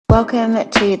Welcome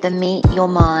to the Meet Your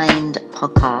Mind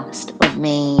podcast with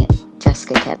me,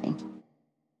 Jessica Kelly.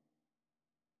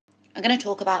 I'm going to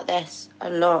talk about this a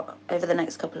lot over the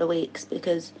next couple of weeks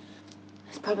because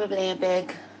it's probably a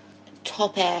big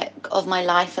topic of my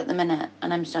life at the minute,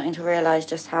 and I'm starting to realise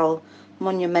just how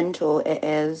monumental it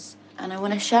is, and I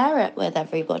want to share it with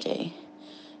everybody.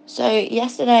 So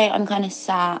yesterday I'm kind of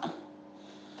sat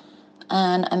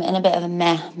and I'm in a bit of a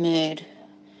meh mood.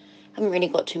 Haven't really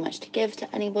got too much to give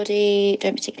to anybody,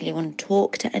 don't particularly want to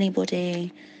talk to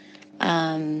anybody.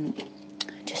 I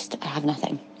have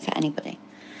nothing for anybody.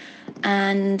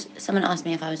 And someone asked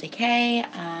me if I was okay,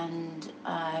 and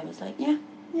I was like, yeah,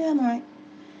 I'm alright.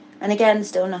 And again,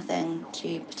 still nothing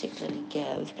to particularly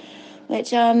give,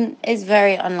 which is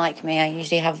very unlike me. I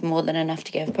usually have more than enough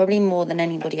to give, probably more than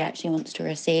anybody actually wants to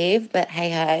receive, but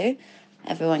hey ho,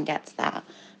 everyone gets that,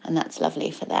 and that's lovely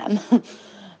for them.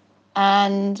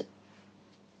 And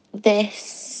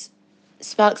this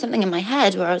sparked something in my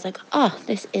head where I was like, oh,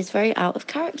 this is very out of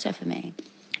character for me.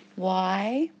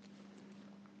 Why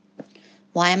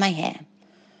am I here?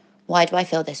 Why do I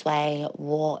feel this way?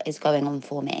 What is going on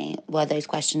for me? Were those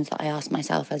questions that I asked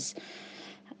myself as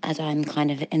I'm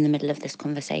kind of in the middle of this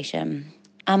conversation.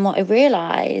 And what I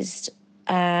realised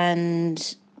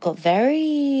and got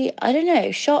very, I don't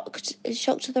know, shocked. Is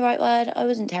shocked the right word? I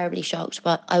wasn't terribly shocked,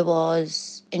 but I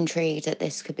was intrigued that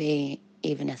this could be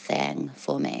even a thing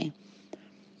for me.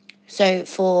 So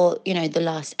for, the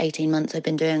last 18 months, I've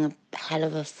been doing a hell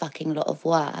of a fucking lot of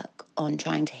work on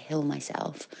trying to heal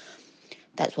myself.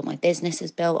 That's what my business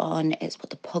is built on. It's what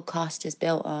the podcast is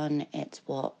built on. It's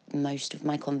what most of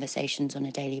my conversations on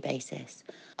a daily basis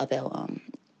are built on.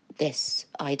 This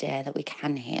idea that we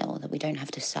can heal, that we don't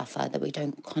have to suffer, that we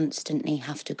don't constantly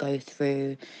have to go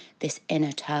through this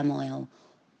inner turmoil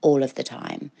all of the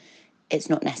time. It's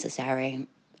not necessary.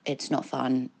 It's not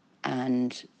fun.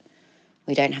 And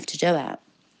we don't have to do it.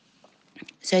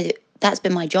 So that's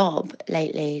been my job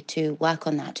lately, to work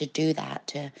on that, to do that,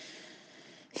 to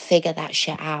figure that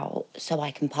shit out so I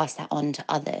can pass that on to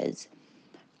others.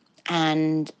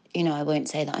 And, I won't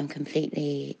say that I'm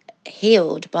completely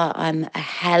healed, but I'm a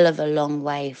hell of a long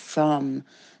way from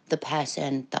the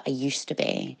person that I used to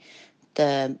be,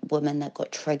 the woman that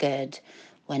got triggered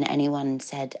when anyone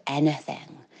said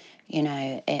anything.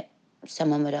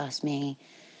 Someone would ask me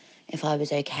if I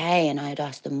was okay, and I'd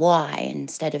ask them why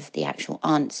instead of the actual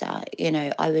answer.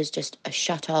 I was just a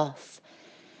shut off,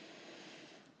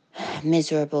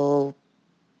 miserable,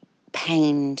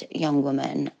 pained young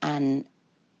woman, and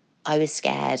I was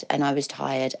scared and I was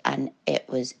tired and it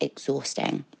was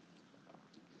exhausting.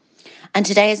 And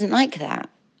today isn't like that.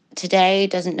 Today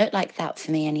doesn't look like that for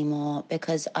me anymore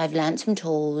because I've learned some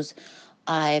tools.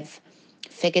 I've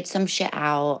figured some shit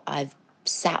out. I've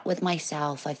sat with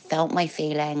myself. I've felt my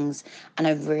feelings, and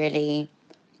I've really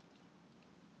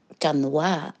done the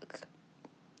work.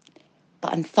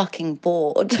 But I'm fucking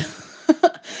bored.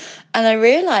 And I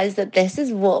realized that this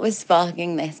is what was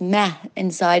sparking this mess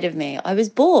inside of me. I was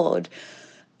bored.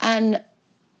 And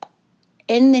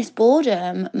in this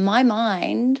boredom, my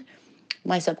mind,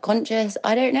 my subconscious,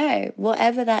 I don't know,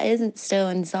 whatever that isn't still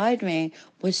inside me,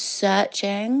 was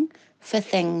searching for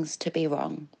things to be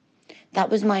wrong. That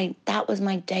was my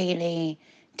daily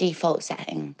default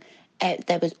setting.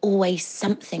 There was always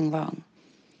something wrong.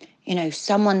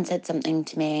 Someone said something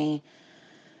to me,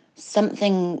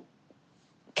 something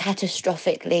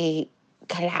catastrophically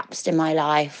collapsed in my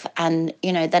life, and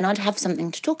then I'd have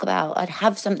something to talk about. I'd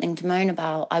have something to moan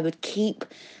about. I would keep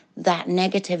that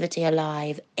negativity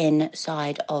alive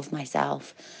inside of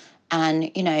myself.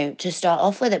 And to start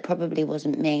off with, it probably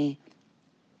wasn't me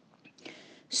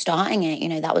starting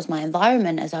it. That was my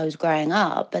environment as I was growing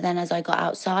up. But then as I got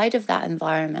outside of that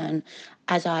environment,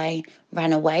 as I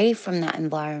ran away from that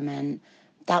environment,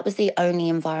 that was the only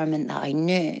environment that I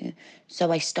knew.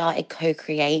 So I started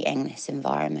co-creating this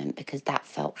environment because that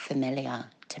felt familiar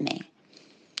to me.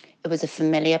 It was a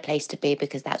familiar place to be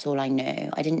because that's all I knew.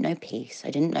 I didn't know peace.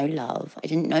 I didn't know love. I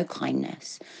didn't know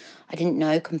kindness. I didn't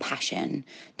know compassion.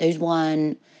 Those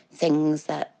weren't things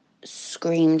that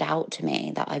screamed out to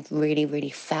me that I've really, really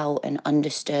felt and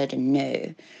understood and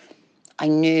knew. I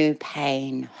knew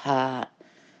pain, hurt,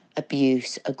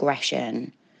 abuse,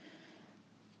 aggression.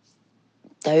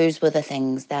 Those were the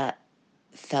things that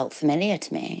felt familiar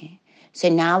to me. So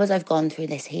now as I've gone through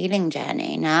this healing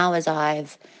journey, now as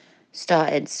I've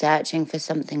started searching for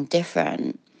something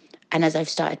different, and as I've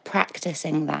started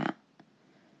practicing that,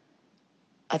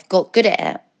 I've got good at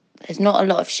it. There's not a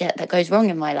lot of shit that goes wrong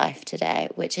in my life today,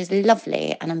 which is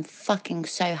lovely, and I'm fucking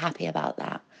so happy about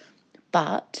that.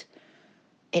 But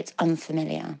it's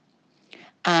unfamiliar.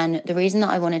 And the reason that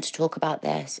I wanted to talk about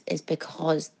this is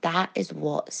because that is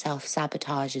what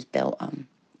self-sabotage is built on.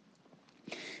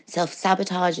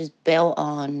 Self-sabotage is built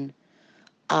on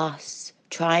us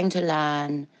trying to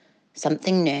learn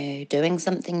something new, doing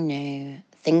something new,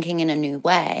 thinking in a new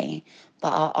way, but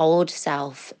our old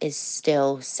self is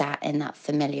still sat in that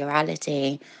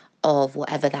familiarity of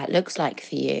whatever that looks like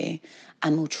for you,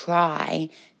 and will try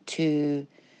to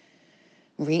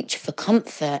reach for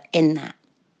comfort in that.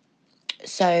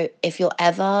 So if you're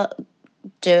ever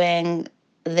doing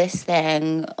this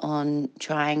thing on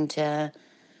trying to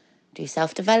do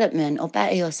self-development or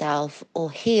better yourself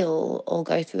or heal or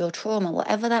go through your trauma,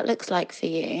 whatever that looks like for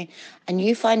you, and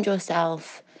you find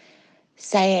yourself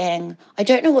saying, I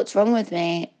don't know what's wrong with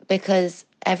me because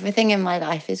everything in my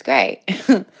life is great,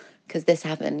 because this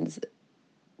happens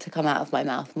to come out of my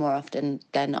mouth more often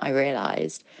than I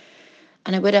realized.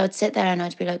 And I'd sit there and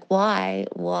I'd be like,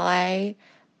 why,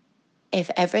 if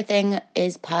everything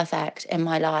is perfect in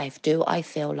my life, do I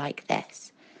feel like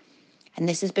this? And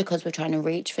this is because we're trying to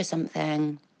reach for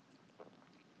something,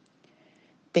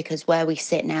 because where we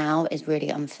sit now is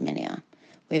really unfamiliar.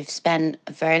 We've spent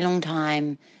a very long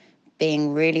time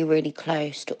being really, really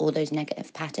close to all those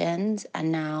negative patterns.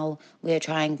 And now we're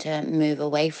trying to move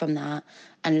away from that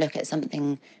and look at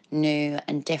something new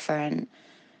and different.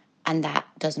 And that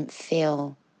doesn't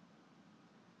feel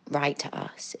right to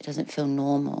us. It doesn't feel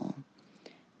normal.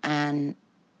 And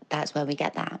that's where we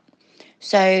get that.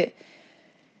 So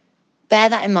bear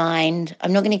that in mind.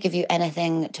 I'm not going to give you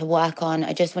anything to work on.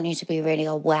 I just want you to be really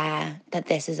aware that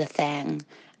this is a thing.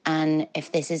 And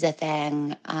if this is a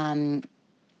thing,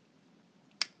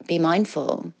 be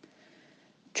mindful.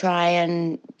 Try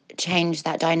and change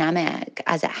that dynamic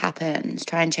as it happens.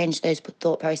 Try and change those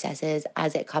thought processes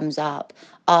as it comes up.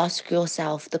 Ask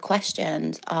yourself the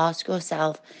questions. Ask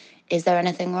yourself, is there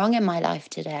anything wrong in my life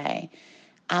today?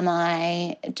 Am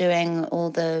I doing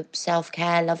all the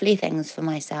self-care, lovely things for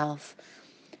myself?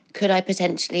 Could I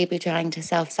potentially be trying to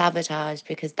self-sabotage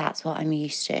because that's what I'm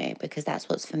used to, because that's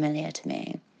what's familiar to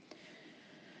me?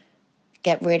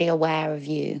 Get really aware of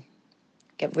you.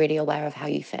 Get really aware of how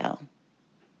you feel.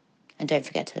 And don't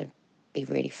forget to be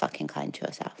really fucking kind to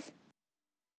yourself.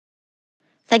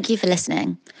 Thank you for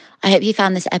listening. I hope you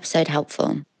found this episode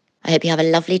helpful. I hope you have a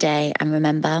lovely day, and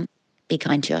remember, be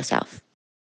kind to yourself.